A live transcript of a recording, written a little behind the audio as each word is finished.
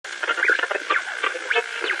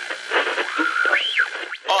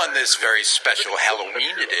On this very special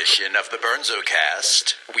Halloween edition of the Burnzo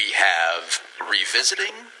Cast, we have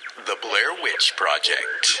Revisiting the Blair Witch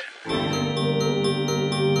Project.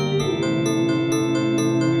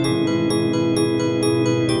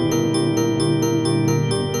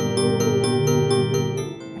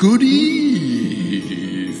 Good evening,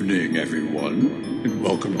 everyone, and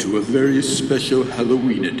welcome to a very special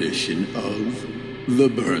Halloween edition of the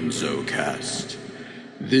Burnzo Cast.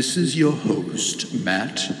 This is your host,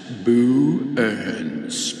 Matt Boo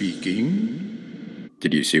Earns, speaking.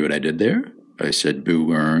 Did you see what I did there? I said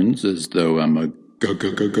Boo Earns as though I'm a ghost.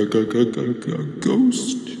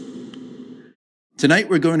 Tonight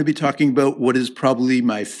we're going to be talking about what is probably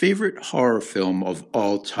my favorite horror film of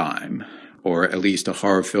all time, or at least a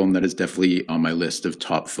horror film that is definitely on my list of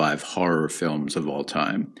top 5 horror films of all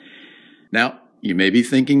time. Now, you may be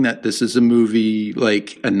thinking that this is a movie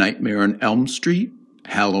like A Nightmare on Elm Street,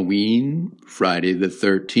 Halloween, Friday the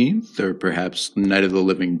 13th, or perhaps Night of the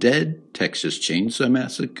Living Dead, Texas Chainsaw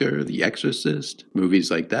Massacre, The Exorcist, movies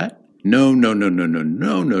like that. No,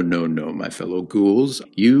 my fellow ghouls.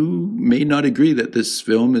 You may not agree that this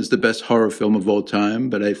film is the best horror film of all time,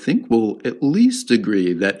 but I think we'll at least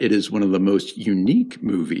agree that it is one of the most unique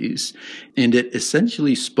movies, and it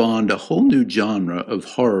essentially spawned a whole new genre of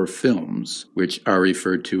horror films, which are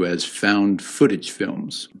referred to as found footage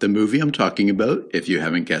films. The movie I'm talking about, if you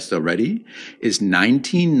haven't guessed already, is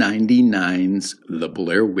 1999's The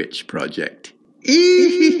Blair Witch Project.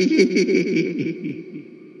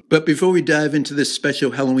 But before we dive into this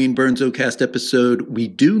special Halloween Burnzo Cast episode, we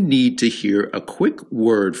do need to hear a quick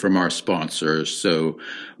word from our sponsors. So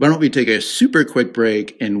why don't we take a super quick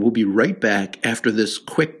break, and we'll be right back after this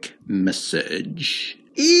quick message.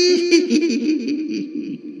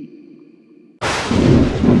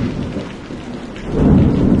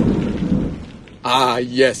 Ah,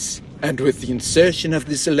 yes. And with the insertion of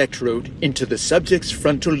this electrode into the subject's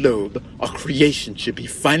frontal lobe, our creation should be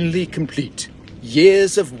finally complete.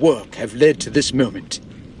 Years of work have led to this moment.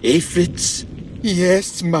 Eh, Fritz?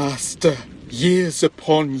 Yes, Master. Years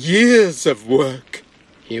upon years of work.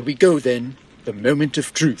 Here we go, then. The moment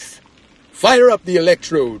of truth. Fire up the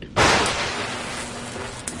electrode.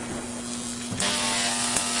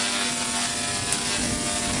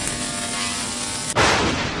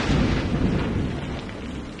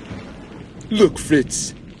 Look,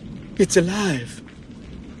 Fritz. It's alive.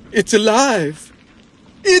 It's alive.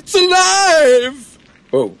 It's alive!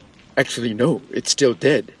 Oh, actually no, it's still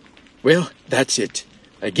dead. Well, that's it.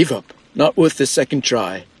 I give up. Not worth the second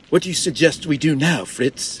try. What do you suggest we do now,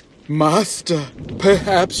 Fritz? Master,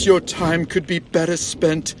 perhaps your time could be better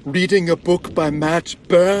spent reading a book by Matt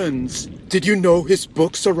Burns. Did you know his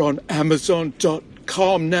books are on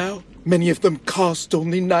Amazon.com now? Many of them cost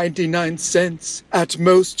only 99 cents. At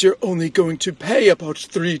most, you're only going to pay about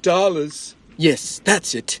 $3. Yes,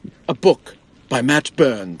 that's it. A book by Matt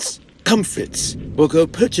Burns. Come, Fritz. We'll go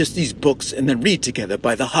purchase these books and then read together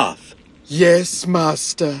by the hearth. Yes,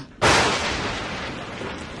 Master.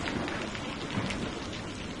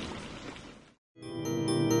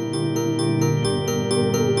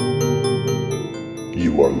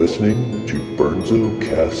 You are listening to Burnzo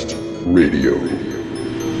Cast Radio.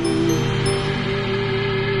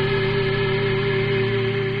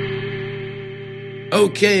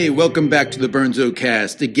 Okay, welcome back to the Burnzo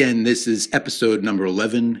Cast. Again, this is episode number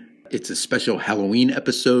 11. It's a special Halloween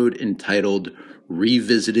episode entitled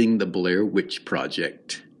Revisiting the Blair Witch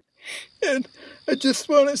Project. And I just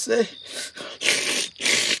want to say,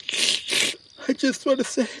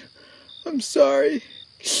 I'm sorry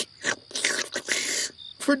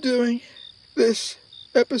for doing this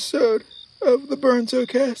episode of the Burnzo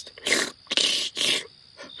Cast.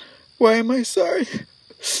 Why am I sorry?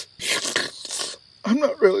 I'm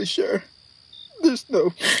not really sure. There's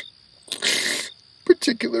no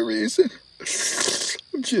particular reason.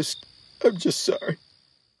 I'm just sorry.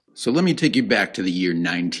 So let me take you back to the year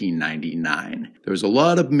 1999. There was a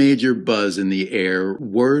lot of major buzz in the air.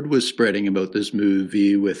 Word was spreading about this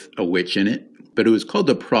movie with a witch in it, but it was called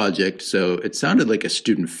The Project, so it sounded like a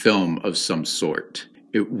student film of some sort.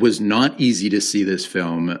 It was not easy to see this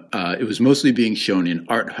film. It was mostly being shown in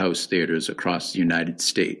art house theaters across the United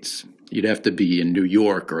States. You'd have to be in New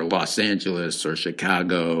York or Los Angeles or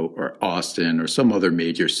Chicago or Austin or some other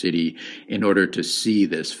major city in order to see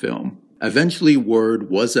this film. Eventually, word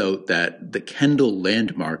was out that the Kendall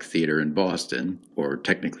Landmark Theater in Boston, or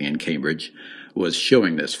technically in Cambridge, was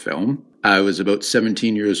showing this film. I was about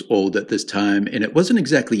 17 years old at this time, and it wasn't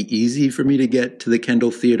exactly easy for me to get to the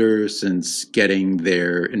Kendall Theater since getting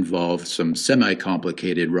there involved some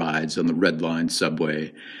semi-complicated rides on the Red Line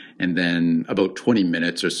subway, and then about 20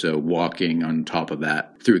 minutes or so walking on top of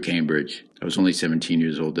that through Cambridge. I was only 17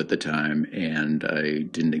 years old at the time, and I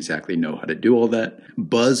didn't exactly know how to do all that.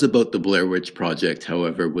 Buzz about the Blair Witch Project,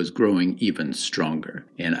 however, was growing even stronger.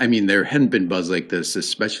 And I mean, there hadn't been buzz like this,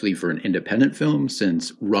 especially for an independent film,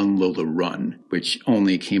 since Run Lola Run, which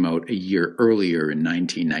only came out a year earlier in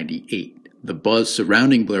 1998. The buzz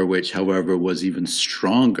surrounding Blair Witch, however, was even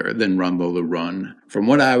stronger than Run Lola Run. From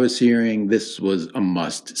what I was hearing, this was a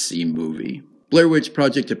must-see movie. Blair Witch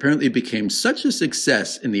Project apparently became such a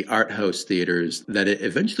success in the art house theaters that it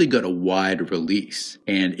eventually got a wide release.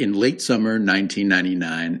 And in late summer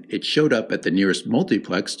 1999, it showed up at the nearest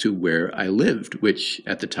multiplex to where I lived, which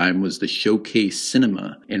at the time was the Showcase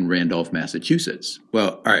Cinema in Randolph, Massachusetts.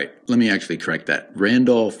 Well, all right, let me actually correct that.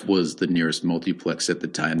 Randolph was the nearest multiplex at the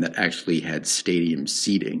time that actually had stadium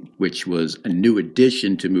seating, which was a new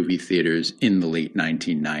addition to movie theaters in the late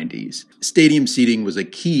 1990s. Stadium seating was a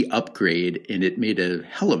key upgrade, and it made a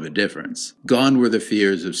hell of a difference. Gone were the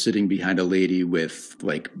fears of sitting behind a lady with,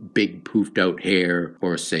 like, big poofed out hair,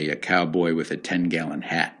 or say a cowboy with a 10-gallon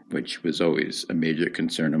hat, which was always a major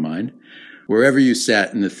concern of mine. Wherever you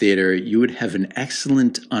sat in the theater, you would have an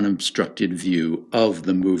excellent unobstructed view of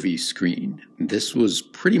the movie screen. This was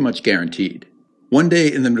pretty much guaranteed. One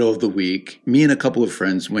day in the middle of the week, me and a couple of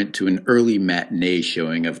friends went to an early matinee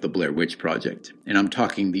showing of the Blair Witch Project. And I'm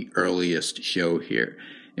talking the earliest show here.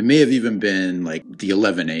 It may have even been like the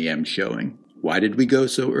 11 a.m. showing. Why did we go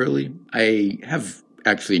so early? I have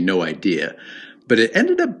actually no idea. But it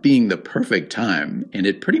ended up being the perfect time, and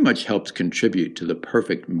it pretty much helped contribute to the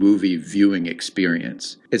perfect movie viewing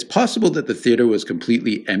experience. It's possible that the theater was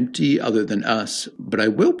completely empty other than us, but I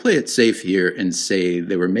will play it safe here and say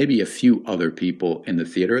there were maybe a few other people in the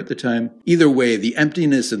theater at the time. Either way, the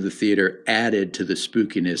emptiness of the theater added to the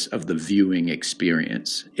spookiness of the viewing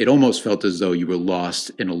experience. It almost felt as though you were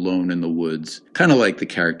lost and alone in the woods, kind of like the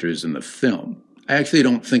characters in the film. I actually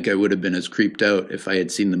don't think I would have been as creeped out if I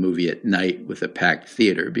had seen the movie at night with a packed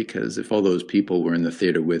theater, because if all those people were in the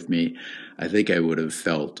theater with me, I think I would have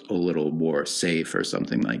felt a little more safe or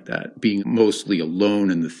something like that. Being mostly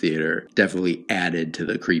alone in the theater definitely added to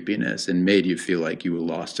the creepiness and made you feel like you were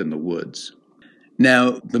lost in the woods.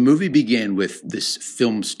 Now, the movie began with this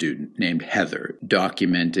film student named Heather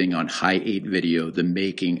documenting on Hi8 video the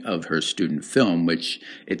making of her student film, which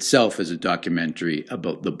itself is a documentary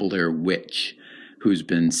about the Blair Witch, who's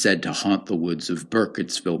been said to haunt the woods of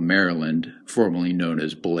Burkittsville, Maryland, formerly known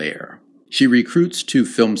as Blair. She recruits two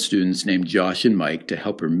film students named Josh and Mike to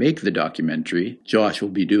help her make the documentary. Josh will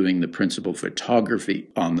be doing the principal photography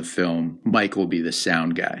on the film. Mike will be the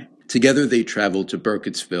sound guy. Together they travel to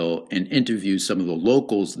Burkittsville and interview some of the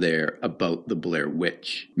locals there about the Blair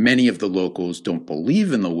Witch. Many of the locals don't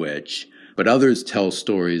believe in the witch, but others tell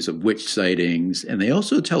stories of witch sightings, and they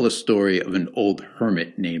also tell a story of an old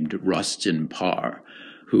hermit named Rustin Parr,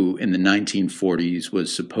 who in the 1940s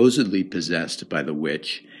was supposedly possessed by the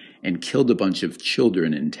witch and killed a bunch of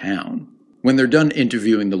children in town. When they're done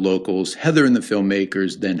interviewing the locals, Heather and the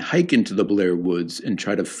filmmakers then hike into the Blair Woods and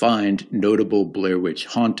try to find notable Blair Witch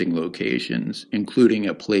haunting locations, including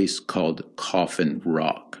a place called Coffin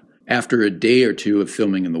Rock. After a day or two of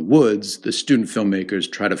filming in the woods, the student filmmakers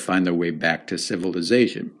try to find their way back to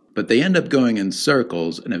civilization. But they end up going in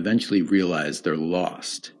circles and eventually realize they're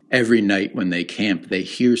lost. Every night when they camp, they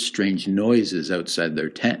hear strange noises outside their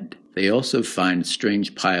tent. They also find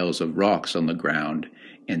strange piles of rocks on the ground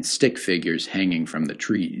and stick figures hanging from the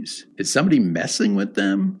trees. Is somebody messing with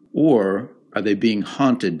them? Or are they being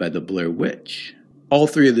haunted by the Blair Witch? All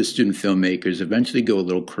three of the student filmmakers eventually go a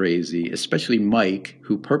little crazy, especially Mike,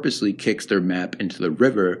 who purposely kicks their map into the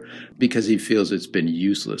river because he feels it's been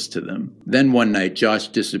useless to them. Then one night, Josh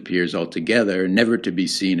disappears altogether, never to be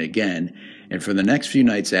seen again, and for the next few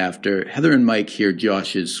nights after, Heather and Mike hear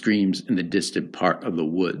Josh's screams in the distant part of the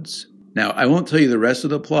woods. Now, I won't tell you the rest of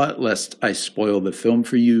the plot, lest I spoil the film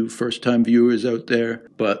for you first-time viewers out there,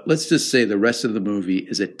 but let's just say the rest of the movie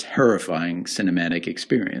is a terrifying cinematic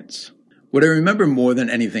experience. What I remember more than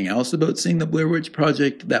anything else about seeing the Blair Witch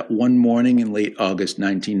Project that one morning in late August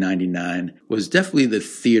 1999 was definitely the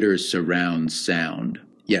theater's surround sound.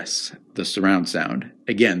 Yes, the surround sound.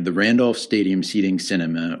 Again, the Randolph Stadium Seating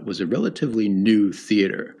Cinema was a relatively new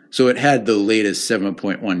theater, so it had the latest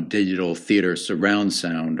 7.1 digital theater surround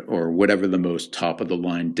sound, or whatever the most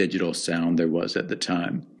top-of-the-line digital sound there was at the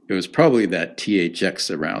time. It was probably that THX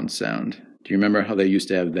surround sound. Do you remember how they used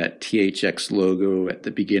to have that THX logo at the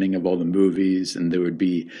beginning of all the movies, and there would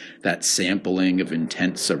be that sampling of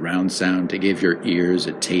intense surround sound to give your ears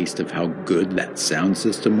a taste of how good that sound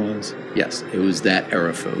system was? Yes, it was that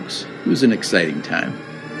era, folks. It was an exciting time.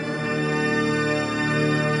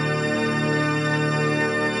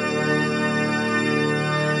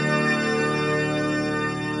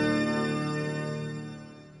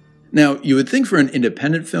 Now, you would think for an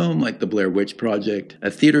independent film like The Blair Witch Project, a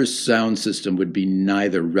theater's sound system would be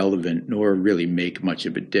neither relevant nor really make much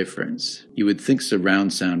of a difference. You would think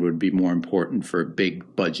surround sound would be more important for a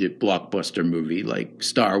big-budget blockbuster movie like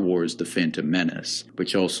Star Wars: The Phantom Menace,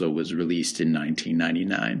 which also was released in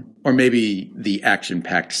 1999. Or maybe the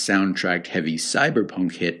action-packed soundtrack-heavy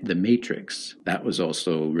cyberpunk hit The Matrix. That was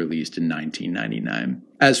also released in 1999.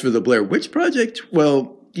 As for The Blair Witch Project,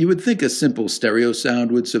 well, you would think a simple stereo sound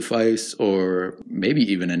would suffice, or maybe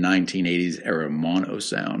even a 1980s era mono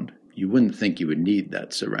sound. You wouldn't think you would need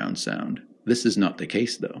that surround sound. This is not the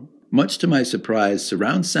case, though. Much to my surprise,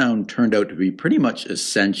 surround sound turned out to be pretty much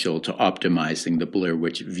essential to optimizing the Blair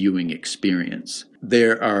Witch viewing experience.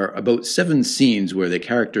 There are about 7 scenes where the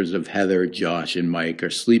characters of Heather, Josh, and Mike are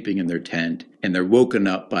sleeping in their tent, and they're woken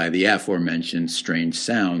up by the aforementioned strange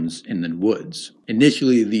sounds in the woods.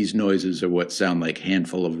 Initially, these noises are what sound like a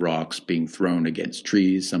handful of rocks being thrown against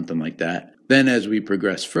trees, something like that. Then as we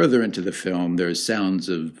progress further into the film, there's sounds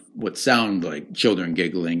of what sound like children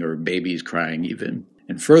giggling or babies crying even.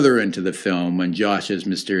 And further into the film, when Josh has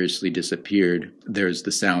mysteriously disappeared, there's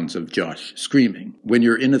the sounds of Josh screaming. When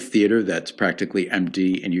you're in a theater that's practically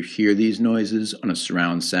empty and you hear these noises on a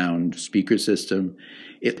surround sound speaker system,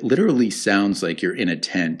 it literally sounds like you're in a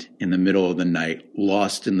tent in the middle of the night,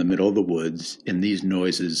 lost in the middle of the woods, and these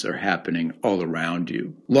noises are happening all around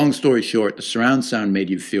you. Long story short, the surround sound made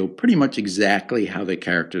you feel pretty much exactly how the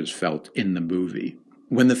characters felt in the movie.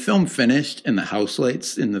 When the film finished and the house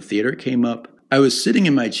lights in the theater came up, I was sitting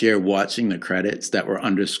in my chair watching the credits that were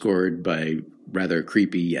underscored by rather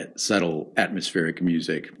creepy yet subtle atmospheric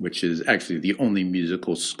music, which is actually the only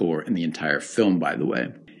musical score in the entire film, by the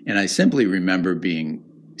way. And I simply remember being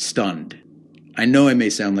stunned. I know I may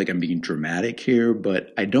sound like I'm being dramatic here,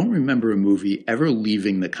 but I don't remember a movie ever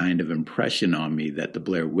leaving the kind of impression on me that The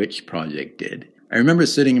Blair Witch Project did. I remember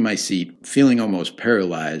sitting in my seat, feeling almost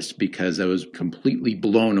paralyzed because I was completely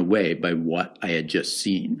blown away by what I had just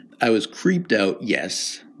seen. I was creeped out,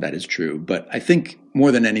 yes, that is true, but I think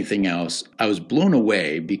more than anything else, I was blown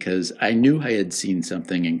away because I knew I had seen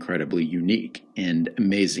something incredibly unique and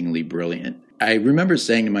amazingly brilliant. I remember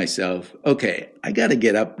saying to myself, okay, I gotta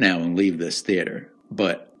get up now and leave this theater.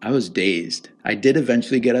 But I was dazed. I did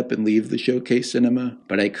eventually get up and leave the Showcase Cinema,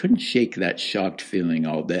 but I couldn't shake that shocked feeling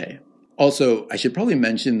all day. Also, I should probably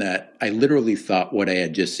mention that I literally thought what I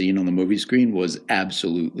had just seen on the movie screen was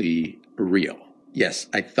absolutely real. Yes,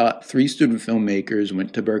 I thought 3 student filmmakers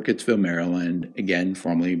went to Burkittsville, Maryland, again,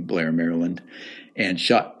 formerly Blair, Maryland, and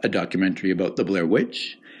shot a documentary about the Blair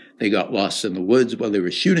Witch. They got lost in the woods while they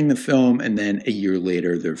were shooting the film, and then a year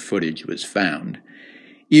later, their footage was found.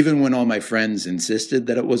 Even when all my friends insisted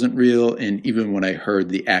that it wasn't real, and even when I heard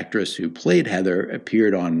the actress who played Heather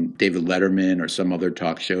appeared on David Letterman or some other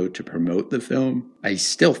talk show to promote the film, I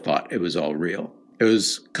still thought it was all real. It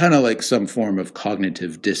was kind of like some form of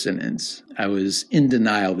cognitive dissonance. I was in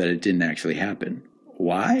denial that it didn't actually happen.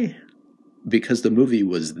 Why? Because the movie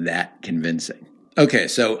was that convincing. Okay,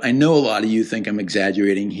 so I know a lot of you think I'm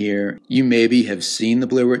exaggerating here. You maybe have seen The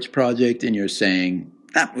Blair Witch Project and you're saying,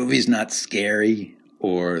 that movie's not scary,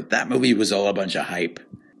 or that movie was all a bunch of hype.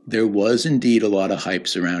 There was indeed a lot of hype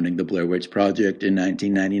surrounding The Blair Witch Project in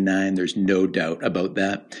 1999. There's no doubt about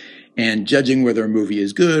that. And judging whether a movie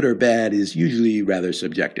is good or bad is usually rather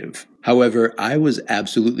subjective. However, I was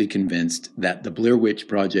absolutely convinced that The Blair Witch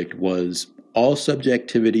Project was, all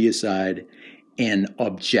subjectivity aside, an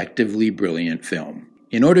objectively brilliant film.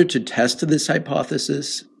 In order to test this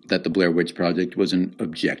hypothesis, that The Blair Witch Project was an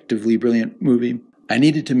objectively brilliant movie, I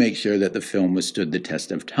needed to make sure that the film withstood the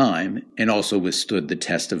test of time and also withstood the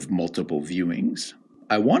test of multiple viewings.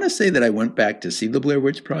 I want to say that I went back to see The Blair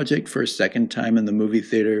Witch Project for a second time in the movie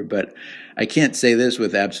theater, but I can't say this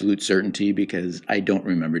with absolute certainty because I don't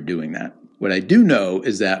remember doing that. What I do know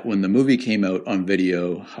is that when the movie came out on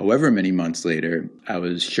video, however many months later, I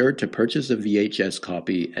was sure to purchase a VHS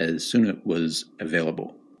copy as soon as it was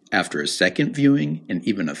available. After a second viewing and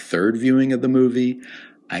even a third viewing of the movie,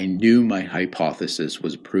 I knew my hypothesis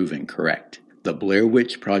was proven correct. The Blair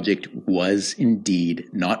Witch Project was indeed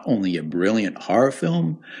not only a brilliant horror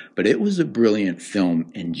film, but it was a brilliant film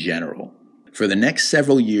in general. For the next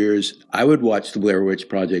several years, I would watch the Blair Witch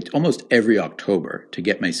Project almost every October to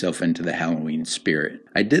get myself into the Halloween spirit.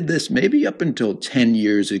 I did this maybe up until 10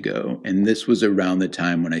 years ago, and this was around the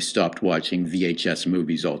time when I stopped watching VHS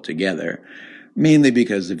movies altogether, mainly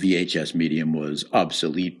because the VHS medium was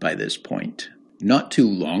obsolete by this point. Not too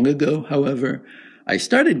long ago, however, I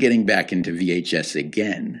started getting back into VHS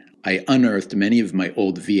again. I unearthed many of my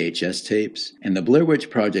old VHS tapes, and the Blair Witch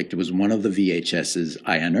Project was one of the VHSs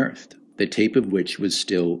I unearthed, the tape of which was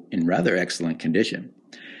still in rather excellent condition.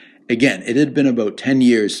 Again, it had been about 10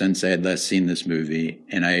 years since I had last seen this movie,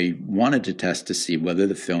 and I wanted to test to see whether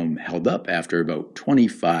the film held up after about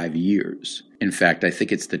 25 years. In fact, I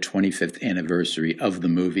think it's the 25th anniversary of the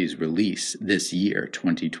movie's release this year,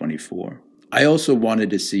 2024. I also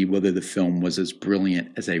wanted to see whether the film was as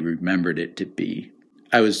brilliant as I remembered it to be.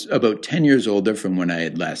 I was about 10 years older from when I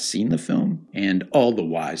had last seen the film, and all the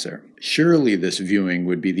wiser. Surely this viewing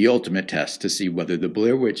would be the ultimate test to see whether the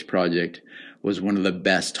Blair Witch Project was one of the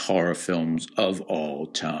best horror films of all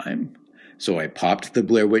time. So I popped the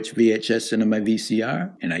Blair Witch VHS into my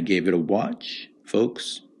VCR, and I gave it a watch.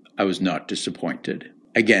 Folks, I was not disappointed.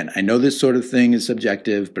 Again, I know this sort of thing is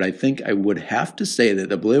subjective, but I think I would have to say that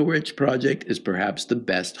the Blair Witch Project is perhaps the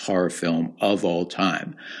best horror film of all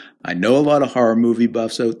time. I know a lot of horror movie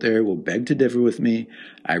buffs out there will beg to differ with me.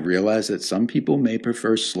 I realize that some people may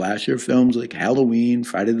prefer slasher films like Halloween,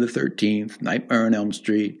 Friday the 13th, Nightmare on Elm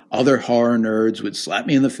Street. Other horror nerds would slap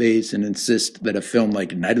me in the face and insist that a film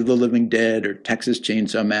like Night of the Living Dead or Texas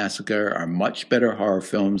Chainsaw Massacre are much better horror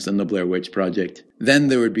films than the Blair Witch Project. Then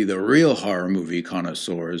there would be the real horror movie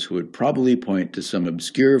connoisseurs who would probably point to some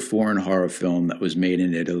obscure foreign horror film that was made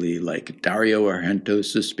in Italy like Dario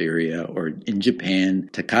Argento's Suspiria, or in Japan,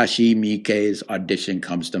 Takashi Miike's Audition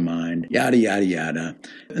comes to mind, yada yada yada.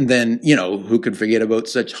 And then, who could forget about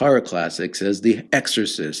such horror classics as The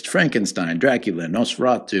Exorcist, Frankenstein, Dracula,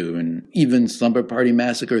 Nosferatu, and even Slumber Party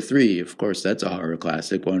Massacre 3. Of course, that's a horror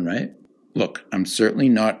classic one, right? Look, I'm certainly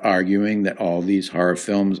not arguing that all these horror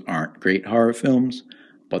films aren't great horror films,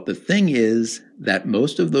 but the thing is that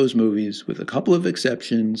most of those movies, with a couple of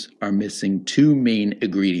exceptions, are missing two main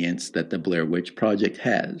ingredients that the Blair Witch Project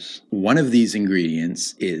has. One of these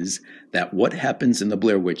ingredients is that what happens in the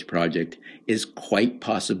Blair Witch Project is quite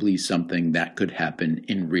possibly something that could happen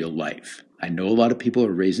in real life. I know a lot of people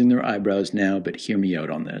are raising their eyebrows now, but hear me out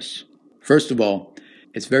on this. First of all,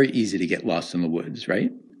 it's very easy to get lost in the woods,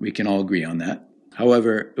 right? We can all agree on that.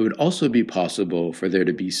 However, it would also be possible for there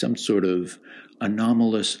to be some sort of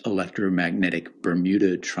anomalous electromagnetic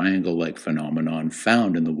Bermuda Triangle-like phenomenon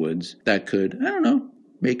found in the woods that could,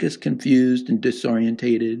 make us confused and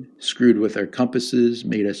disorientated, screwed with our compasses,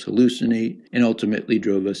 made us hallucinate, and ultimately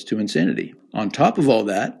drove us to insanity. On top of all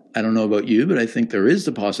that, I don't know about you, but I think there is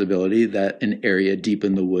the possibility that an area deep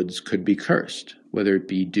in the woods could be cursed, whether it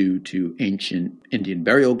be due to ancient Indian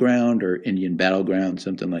burial ground or Indian battleground,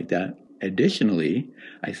 something like that. Additionally,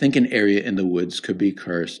 I think an area in the woods could be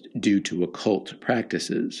cursed due to occult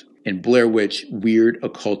practices. In Blair Witch, weird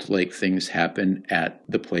occult-like things happen at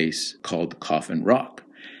the place called Coffin Rock.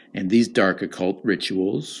 And these dark occult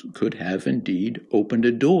rituals could have indeed opened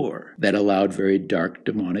a door that allowed very dark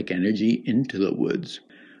demonic energy into the woods.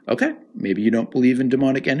 Okay, maybe you don't believe in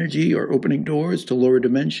demonic energy or opening doors to lower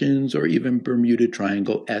dimensions or even Bermuda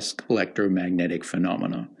Triangle-esque electromagnetic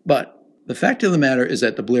phenomena. But the fact of the matter is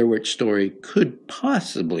that the Blair Witch story could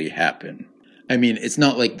possibly happen. I mean, it's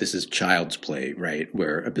not like this is Child's Play, right,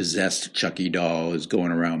 where a possessed Chucky doll is going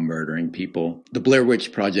around murdering people. The Blair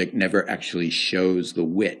Witch Project never actually shows the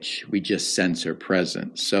witch. We just sense her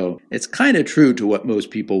presence. So it's kind of true to what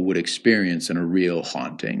most people would experience in a real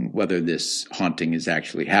haunting, whether this haunting is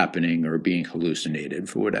actually happening or being hallucinated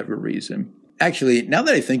for whatever reason. Actually, now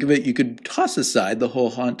that I think of it, you could toss aside the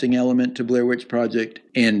whole haunting element to Blair Witch Project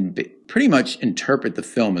and pretty much interpret the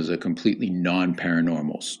film as a completely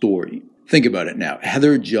non-paranormal story. Think about it now.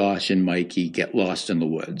 Heather, Josh, and Mikey get lost in the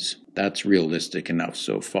woods. That's realistic enough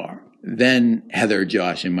so far. Then Heather,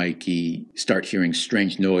 Josh, and Mikey start hearing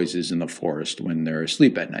strange noises in the forest when they're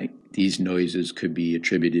asleep at night. These noises could be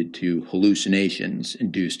attributed to hallucinations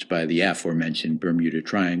induced by the aforementioned Bermuda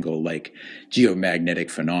Triangle, like geomagnetic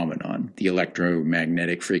phenomenon, the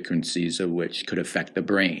electromagnetic frequencies of which could affect the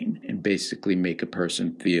brain and basically make a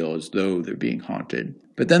person feel as though they're being haunted.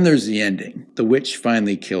 But then there's the ending. The witch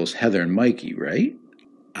finally kills Heather and Mikey, right?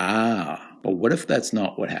 But what if that's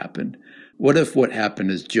not what happened? What if what happened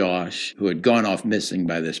is Josh, who had gone off missing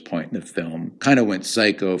by this point in the film, kind of went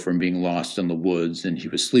psycho from being lost in the woods, and he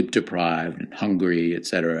was sleep deprived and hungry,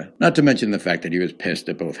 etc. Not to mention the fact that he was pissed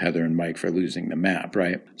at both Heather and Mike for losing the map,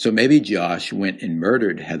 right? So maybe Josh went and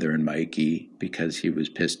murdered Heather and Mikey because he was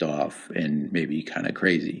pissed off and maybe kind of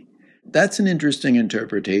crazy. That's an interesting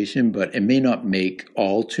interpretation, but it may not make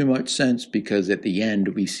all too much sense because at the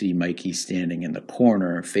end we see Mikey standing in the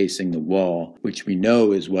corner facing the wall, which we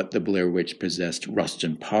know is what the Blair Witch possessed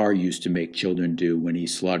Rustin Parr used to make children do when he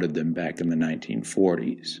slaughtered them back in the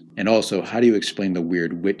 1940s. And also, how do you explain the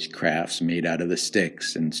weird witchcrafts made out of the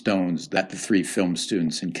sticks and stones that the three film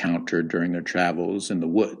students encountered during their travels in the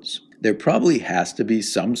woods? There probably has to be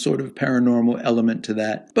some sort of paranormal element to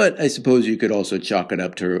that, but I suppose you could also chalk it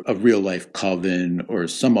up to a real-life coven or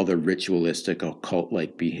some other ritualistic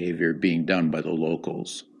occult-like behavior being done by the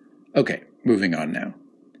locals. Okay, moving on now.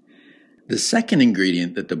 The second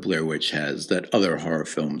ingredient that the Blair Witch has that other horror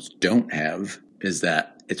films don't have is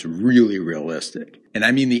that it's really realistic. And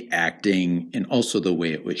I mean the acting and also the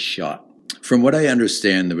way it was shot. From what I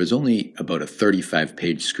understand, there was only about a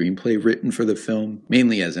 35-page screenplay written for the film,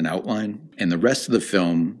 mainly as an outline, and the rest of the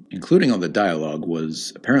film, including all the dialogue,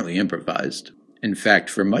 was apparently improvised. In fact,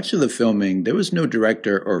 for much of the filming, there was no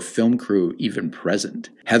director or film crew even present.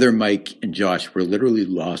 Heather, Mike, and Josh were literally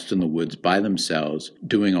lost in the woods by themselves,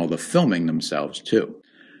 doing all the filming themselves too.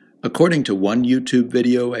 According to one YouTube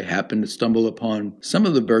video I happened to stumble upon, some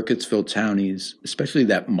of the Burkittsville townies, especially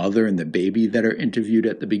that mother and the baby that are interviewed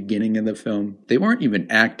at the beginning of the film, they weren't even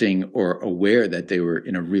acting or aware that they were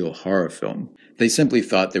in a real horror film. They simply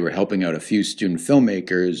thought they were helping out a few student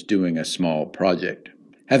filmmakers doing a small project.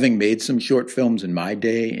 Having made some short films in my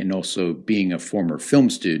day and also being a former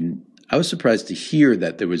film student, I was surprised to hear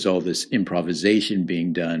that there was all this improvisation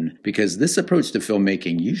being done because this approach to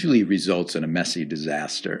filmmaking usually results in a messy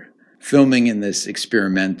disaster. Filming in this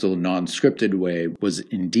experimental, non-scripted way was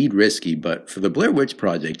indeed risky, but for the Blair Witch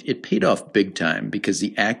Project, it paid off big time because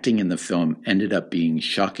the acting in the film ended up being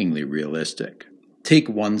shockingly realistic. Take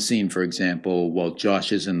one scene, for example, while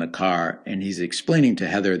Josh is in the car and he's explaining to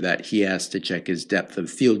Heather that he has to check his depth of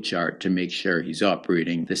field chart to make sure he's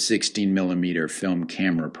operating the 16mm film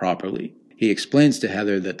camera properly. He explains to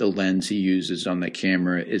Heather that the lens he uses on the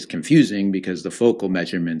camera is confusing because the focal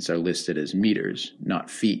measurements are listed as meters, not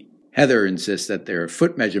feet. Heather insists that there are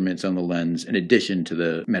foot measurements on the lens in addition to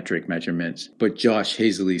the metric measurements, but Josh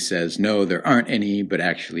hazily says no, there aren't any, but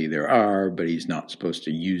actually there are, but he's not supposed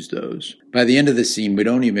to use those. By the end of the scene, we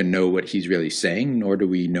don't even know what he's really saying, nor do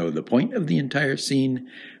we know the point of the entire scene.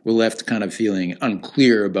 We're left kind of feeling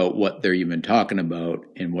unclear about what they're even talking about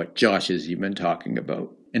and what Josh is even talking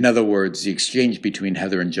about. In other words, the exchange between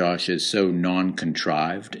Heather and Josh is so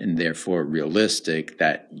non-contrived and therefore realistic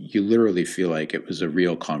that you literally feel like it was a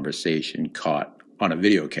real conversation caught on a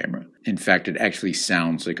video camera. In fact, it actually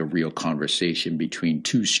sounds like a real conversation between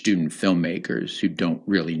two student filmmakers who don't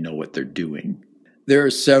really know what they're doing. There are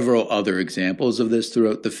several other examples of this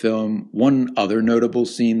throughout the film. One other notable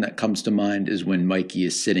scene that comes to mind is when Mikey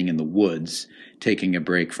is sitting in the woods, taking a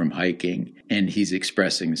break from hiking, and he's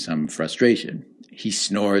expressing some frustration. He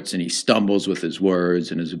snorts and he stumbles with his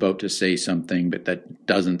words and is about to say something, but that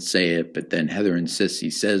doesn't say it. But then Heather insists he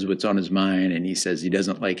says what's on his mind, and he says he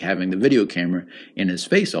doesn't like having the video camera in his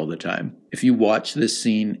face all the time. If you watch this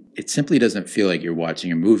scene, it simply doesn't feel like you're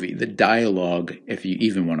watching a movie. The dialogue, if you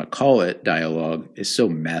even want to call it dialogue, is so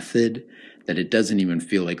method that it doesn't even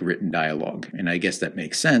feel like written dialogue. And I guess that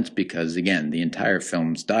makes sense because, again, the entire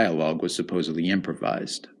film's dialogue was supposedly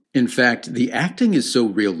improvised. In fact, the acting is so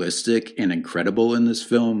realistic and incredible in this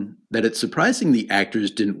film that it's surprising the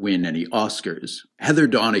actors didn't win any Oscars. Heather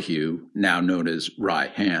Donahue, now known as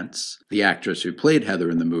Rye Hance, the actress who played Heather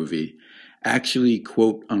in the movie, actually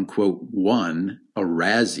quote-unquote won a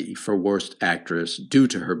Razzie for Worst Actress due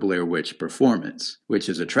to her Blair Witch performance, which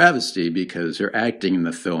is a travesty because her acting in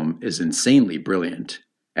the film is insanely brilliant.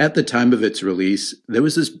 At the time of its release, there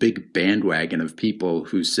was this big bandwagon of people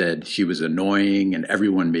who said she was annoying and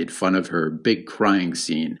everyone made fun of her big crying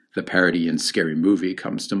scene. The parody in Scary Movie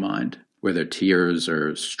comes to mind, where the tears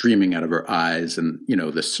are streaming out of her eyes and, the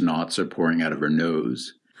snots are pouring out of her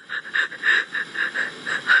nose.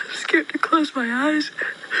 I'm scared to close my eyes.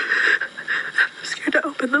 I'm scared to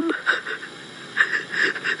open them.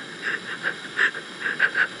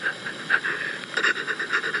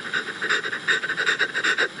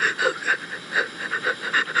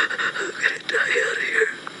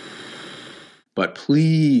 But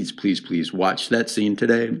please, please, please watch that scene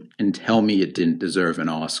today and tell me it didn't deserve an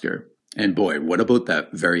Oscar. And boy, what about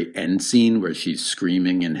that very end scene where she's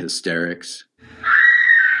screaming in hysterics?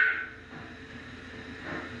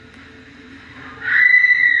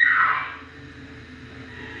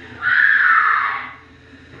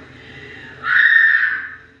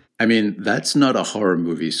 I mean, that's not a horror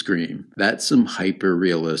movie scream. That's some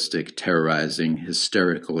hyper-realistic, terrorizing,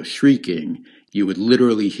 hysterical shrieking you would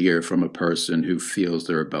literally hear from a person who feels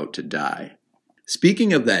they're about to die.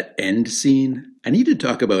 Speaking of that end scene, I need to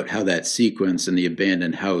talk about how that sequence in the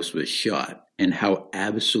abandoned house was shot and how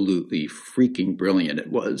absolutely freaking brilliant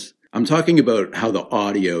it was. I'm talking about how the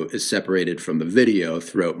audio is separated from the video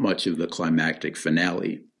throughout much of the climactic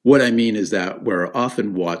finale. What I mean is that we're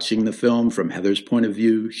often watching the film from Heather's point of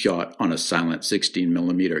view, shot on a silent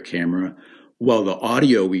 16mm camera, while the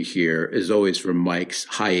audio we hear is always from Mike's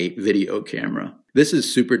high-8 video camera. This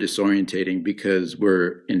is super disorientating because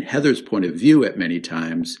we're in Heather's point of view at many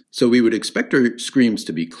times, so we would expect her screams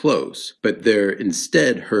to be close, but they're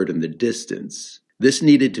instead heard in the distance. This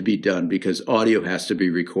needed to be done because audio has to be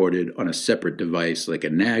recorded on a separate device like a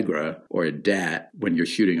Nagra or a DAT when you're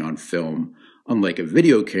shooting on film, unlike a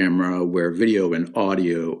video camera where video and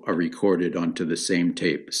audio are recorded onto the same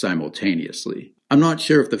tape simultaneously. I'm not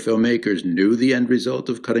sure if the filmmakers knew the end result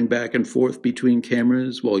of cutting back and forth between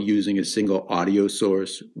cameras while using a single audio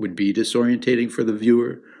source would be disorientating for the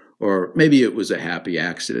viewer, or maybe it was a happy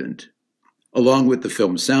accident. Along with the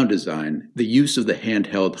film's sound design, the use of the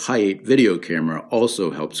handheld high-8 video camera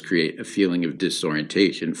also helps create a feeling of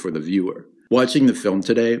disorientation for the viewer. Watching the film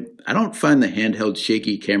today, I don't find the handheld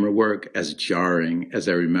shaky camera work as jarring as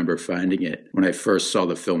I remember finding it when I first saw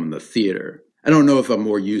the film in the theater. I don't know if I'm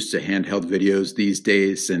more used to handheld videos these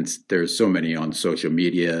days since there's so many on social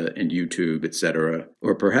media and YouTube, etc.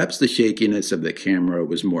 Or perhaps the shakiness of the camera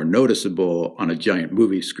was more noticeable on a giant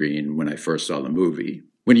movie screen when I first saw the movie.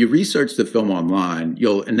 When you research the film online,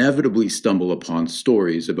 you'll inevitably stumble upon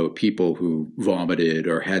stories about people who vomited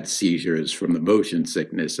or had seizures from the motion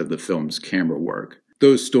sickness of the film's camera work.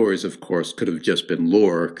 Those stories, of course, could have just been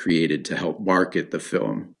lore created to help market the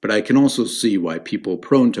film, but I can also see why people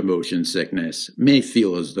prone to motion sickness may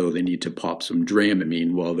feel as though they need to pop some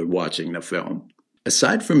Dramamine while they're watching the film.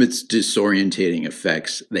 Aside from its disorientating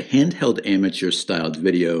effects, the handheld amateur-styled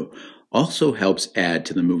video also helps add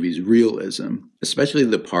to the movie's realism, especially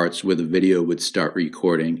the parts where the video would start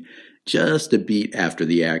recording just a beat after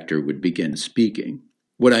the actor would begin speaking.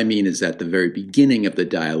 What I mean is that the very beginning of the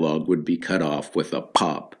dialogue would be cut off with a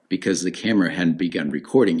pop because the camera hadn't begun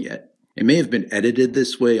recording yet. It may have been edited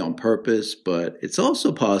this way on purpose, but it's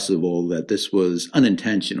also possible that this was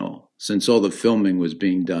unintentional, since all the filming was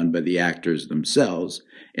being done by the actors themselves,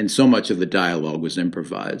 and so much of the dialogue was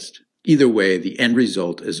improvised. Either way, the end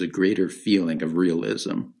result is a greater feeling of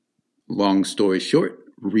realism. Long story short,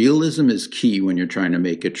 realism is key when you're trying to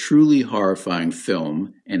make a truly horrifying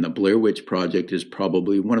film, and the Blair Witch Project is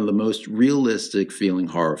probably one of the most realistic feeling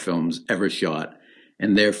horror films ever shot,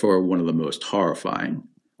 and therefore one of the most horrifying.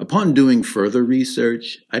 Upon doing further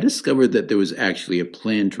research, I discovered that there was actually a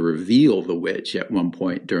plan to reveal the witch at one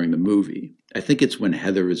point during the movie. I think it's when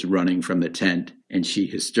Heather is running from the tent and she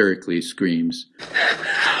hysterically screams, Oh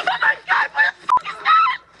my god, what the fuck is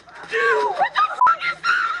that? What the fuck is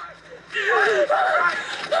that?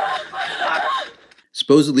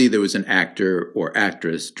 Supposedly there was an actor or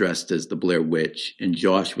actress dressed as the Blair Witch, and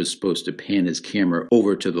Josh was supposed to pan his camera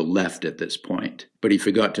over to the left at this point, but he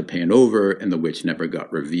forgot to pan over and the witch never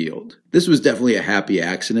got revealed. This was definitely a happy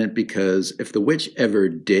accident because if the witch ever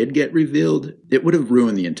did get revealed, it would have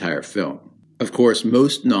ruined the entire film. Of course,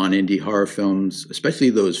 most non-indie horror films,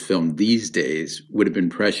 especially those filmed these days, would have been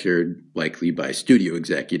pressured, likely by studio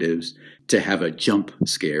executives, to have a jump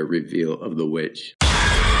scare reveal of the witch,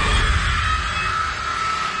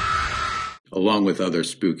 along with other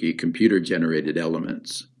spooky computer-generated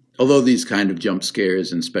elements. Although these kind of jump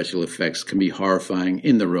scares and special effects can be horrifying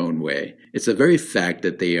in their own way, it's the very fact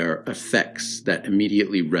that they are effects that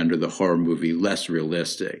immediately render the horror movie less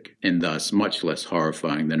realistic, and thus much less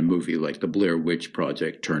horrifying than a movie like The Blair Witch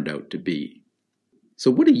Project turned out to be.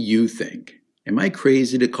 So what do you think? Am I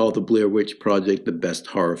crazy to call The Blair Witch Project the best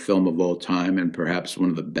horror film of all time and perhaps one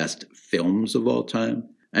of the best films of all time?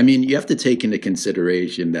 I mean, you have to take into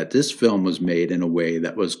consideration that this film was made in a way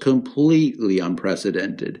that was completely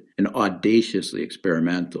unprecedented and audaciously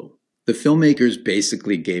experimental. The filmmakers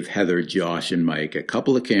basically gave Heather, Josh, and Mike a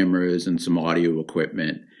couple of cameras and some audio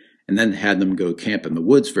equipment, and then had them go camp in the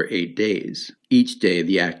woods for 8 days. Each day,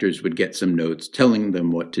 the actors would get some notes telling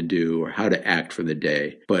them what to do or how to act for the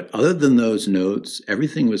day, but other than those notes,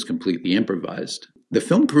 everything was completely improvised. The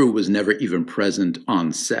film crew was never even present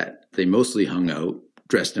on set. They mostly hung out,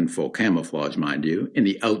 dressed in full camouflage, mind you, in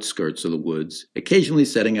the outskirts of the woods, occasionally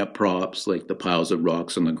setting up props like the piles of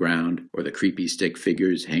rocks on the ground or the creepy stick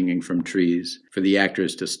figures hanging from trees for the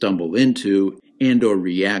actors to stumble into and or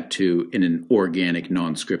react to in an organic,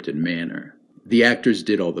 non-scripted manner. The actors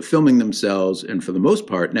did all the filming themselves and for the most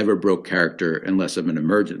part never broke character unless of an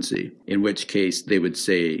emergency, in which case they would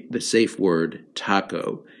say the safe word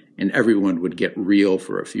taco and everyone would get real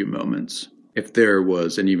for a few moments. If there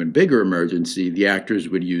was an even bigger emergency, the actors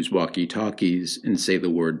would use walkie-talkies and say the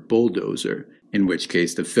word bulldozer, in which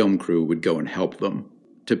case the film crew would go and help them.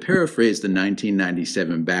 To paraphrase the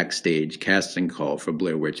 1997 backstage casting call for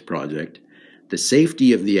Blair Witch Project, the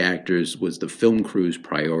safety of the actors was the film crew's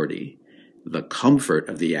priority. The comfort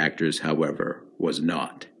of the actors, however, was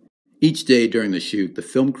not. Each day during the shoot, the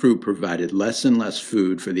film crew provided less and less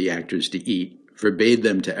food for the actors to eat, forbade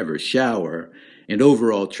them to ever shower, and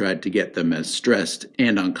overall tried to get them as stressed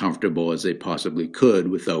and uncomfortable as they possibly could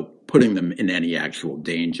without putting them in any actual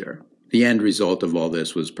danger. The end result of all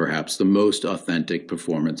this was perhaps the most authentic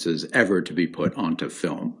performances ever to be put onto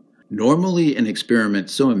film. Normally, an experiment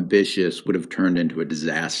so ambitious would have turned into a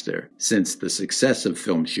disaster, since the success of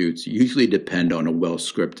film shoots usually depend on a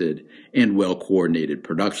well-scripted and well-coordinated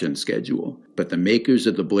production schedule. But the makers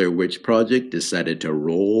of the Blair Witch Project decided to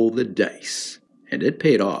roll the dice, and it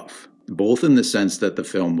paid off, both in the sense that the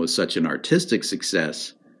film was such an artistic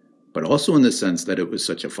success, but also in the sense that it was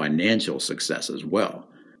such a financial success as well.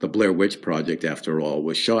 The Blair Witch Project, after all,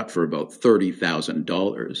 was shot for about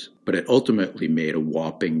 $30,000, but it ultimately made a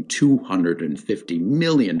whopping $250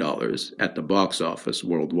 million at the box office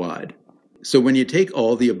worldwide. So when you take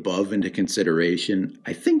all the above into consideration,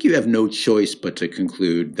 I think you have no choice but to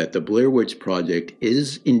conclude that the Blair Witch Project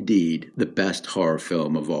is indeed the best horror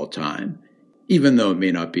film of all time, even though it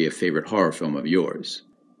may not be a favorite horror film of yours.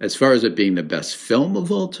 As far as it being the best film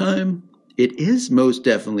of all time, it is most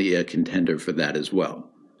definitely a contender for that as well.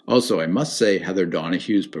 Also, I must say Heather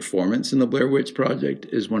Donahue's performance in the Blair Witch Project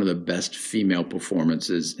is one of the best female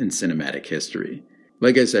performances in cinematic history.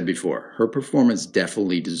 Like I said before, her performance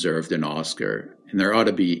definitely deserved an Oscar, and there ought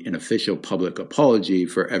to be an official public apology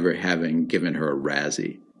for ever having given her a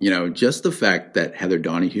Razzie. You know, just the fact that Heather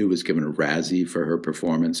Donahue was given a Razzie for her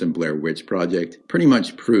performance in Blair Witch Project pretty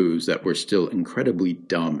much proves that we're still incredibly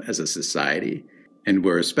dumb as a society, and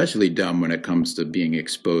we're especially dumb when it comes to being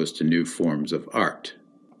exposed to new forms of art.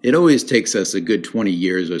 It always takes us a good 20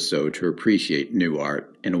 years or so to appreciate new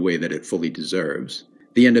art in a way that it fully deserves.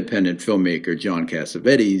 The independent filmmaker John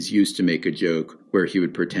Cassavetes used to make a joke where he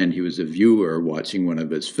would pretend he was a viewer watching one of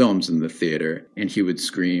his films in the theater, and he would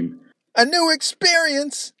scream, "A new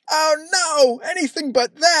experience! Oh no! Anything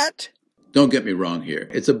but that!" Don't get me wrong here.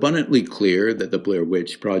 It's abundantly clear that the Blair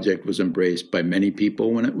Witch Project was embraced by many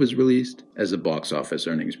people when it was released, as the box office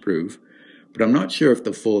earnings prove. But I'm not sure if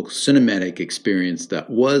the full cinematic experience that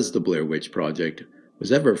was the Blair Witch Project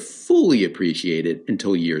was ever fully appreciated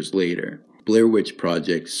until years later. Blair Witch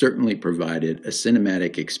Project certainly provided a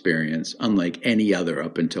cinematic experience unlike any other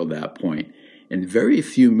up until that point, and very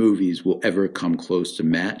few movies will ever come close to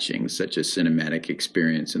matching such a cinematic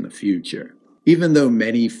experience in the future. Even though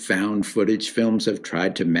many found footage films have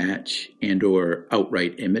tried to match and or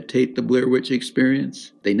outright imitate the Blair Witch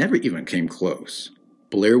experience, they never even came close.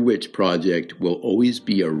 Blair Witch Project will always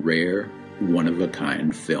be a rare,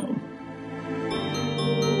 one-of-a-kind film.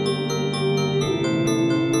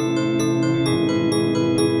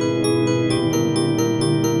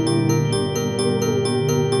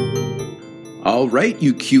 All right,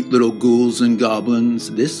 you cute little ghouls and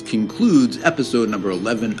goblins, this concludes episode number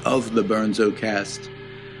 11 of the Burnzo Cast.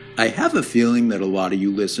 I have a feeling that a lot of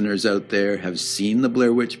you listeners out there have seen the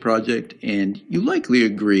Blair Witch Project, and you likely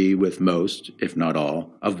agree with most, if not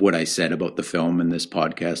all, of what I said about the film in this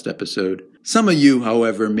podcast episode. Some of you,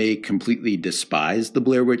 however, may completely despise the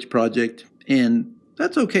Blair Witch Project, and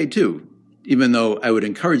that's okay too, even though I would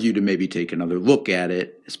encourage you to maybe take another look at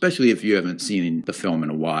it, especially if you haven't seen the film in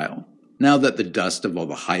a while. Now that the dust of all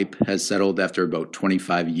the hype has settled after about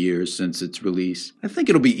 25 years since its release, I think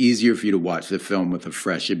it'll be easier for you to watch the film with a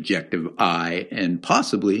fresh, objective eye and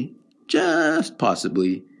possibly, just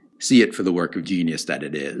possibly, see it for the work of genius that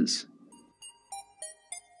it is.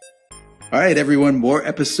 All right, everyone, more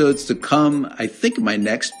episodes to come. I think my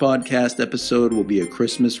next podcast episode will be a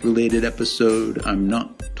Christmas-related episode. I'm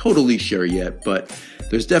not totally sure yet, but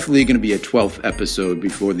there's definitely going to be a 12th episode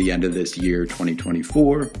before the end of this year,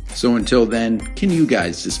 2024. So until then, can you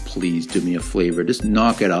guys just please do me a favor? Just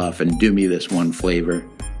knock it off and do me this one favor.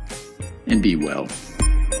 And be well.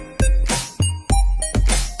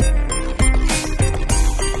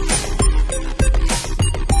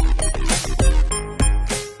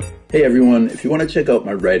 Hey everyone, if you want to check out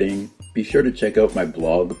my writing, be sure to check out my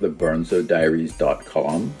blog,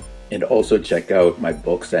 theburnzodiaries.com, and also check out my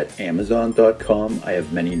books at amazon.com. I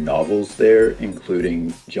have many novels there,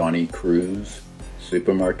 including Johnny Cruise,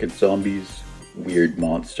 Supermarket Zombies, Weird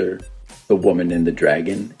Monster, The Woman and the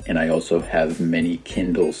Dragon, and I also have many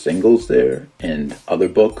Kindle singles there and other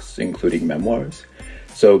books, including memoirs.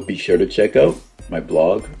 So be sure to check out my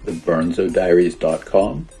blog,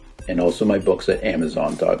 theburnzodiaries.com, and also my books at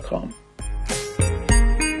amazon.com.